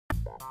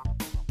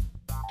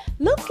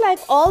Looks like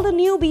all the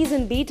newbies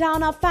in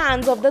B-Town are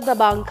fans of the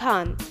Dabbang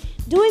Khan.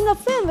 Doing a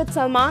film with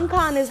Salman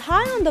Khan is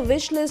high on the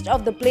wish list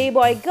of the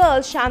Playboy girl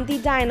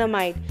Shanti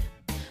Dynamite,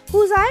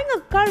 who's eyeing a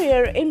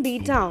career in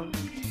B-Town.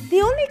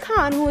 The only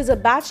Khan who is a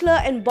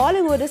bachelor in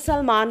Bollywood is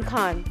Salman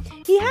Khan.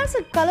 He has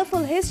a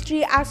colourful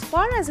history as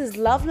far as his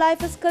love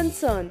life is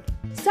concerned,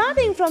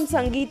 starting from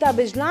Sangeeta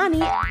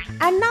Bijlani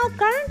and now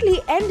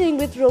currently ending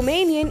with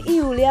Romanian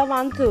Iulia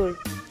Vantur.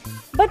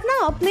 But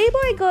now,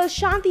 Playboy girl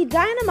Shanti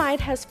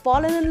Dynamite has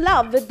fallen in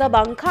love with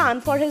Dabbang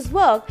Khan for his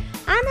work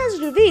and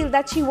has revealed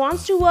that she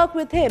wants to work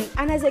with him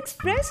and has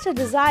expressed her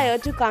desire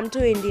to come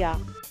to India.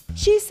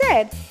 She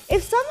said,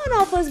 "If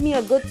someone offers me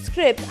a good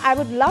script, I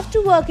would love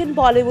to work in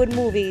Bollywood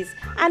movies,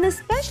 and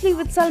especially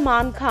with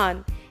Salman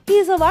Khan. He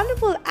is a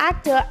wonderful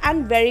actor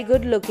and very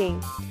good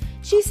looking."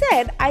 She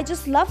said, "I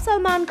just love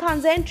Salman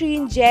Khan's entry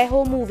in Jai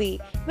Ho movie,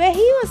 where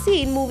he was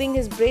seen moving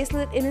his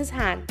bracelet in his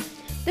hand.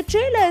 The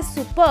trailer is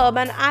superb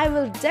and I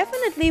will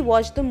definitely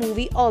watch the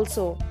movie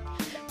also."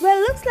 Well,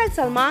 looks like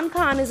Salman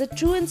Khan is a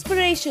true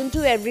inspiration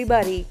to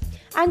everybody,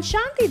 and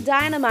Shanti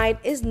Dynamite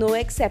is no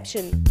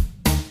exception.